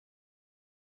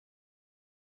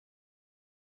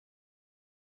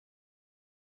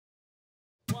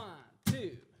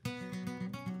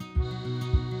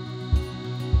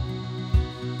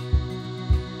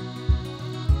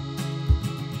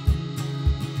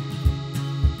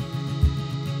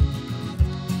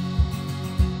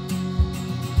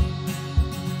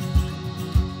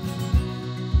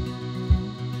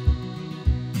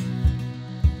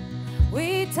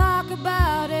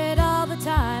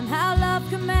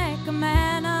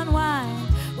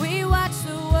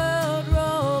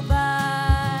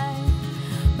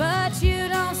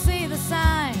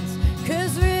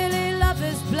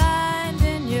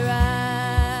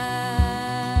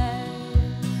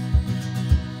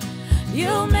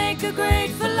You'll make a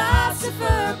great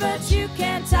philosopher, but you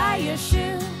can't tie your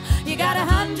shoe. You got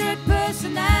 100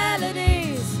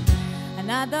 personalities,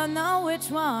 and I don't know which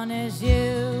one is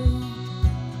you.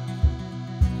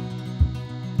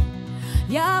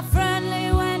 You're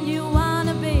friendly when you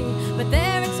wanna be, but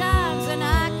there are times when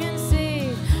I can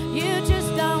see you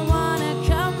just don't wanna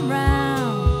come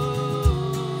round.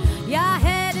 Your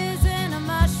head is in a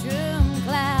mushroom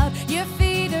cloud, your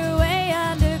feet are way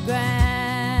underground.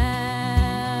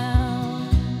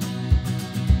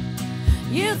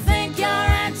 You think you're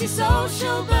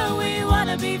antisocial, but we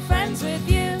wanna be friends with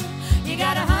you. You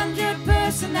got 100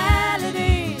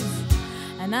 personalities,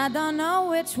 and I don't know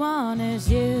which one is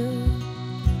you.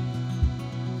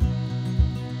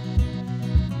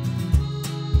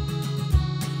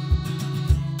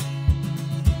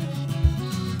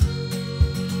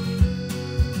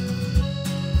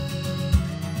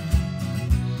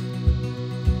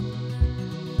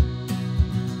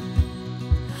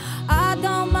 I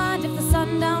don't mind if the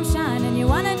sun don't shine and you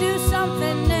wanna do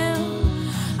something new.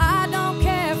 I don't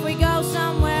care if we go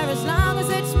somewhere as long as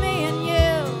it's me and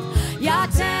you. You're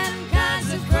 10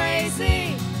 kinds of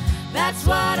crazy, that's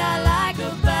what I like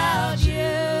about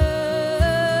you.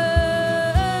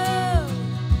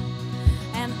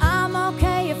 And I'm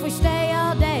okay if we stay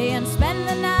all day and spend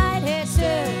the night here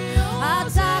too. I'll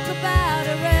talk about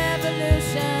a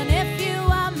revolution if you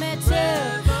want me to.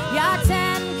 You're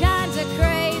 10 kinds of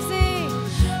crazy,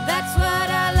 that's what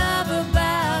I love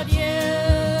about you.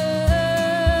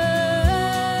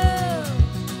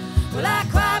 Well, I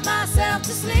cried myself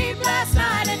to sleep last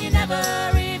night and you never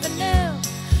even knew.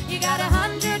 You got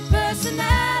 100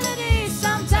 personalities,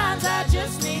 sometimes I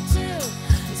just need two.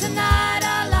 Tonight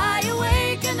I'll lie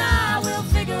awake and I will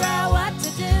figure out what to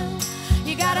do.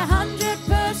 You got 100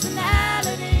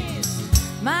 personalities,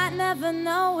 might never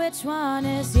know which one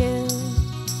is you.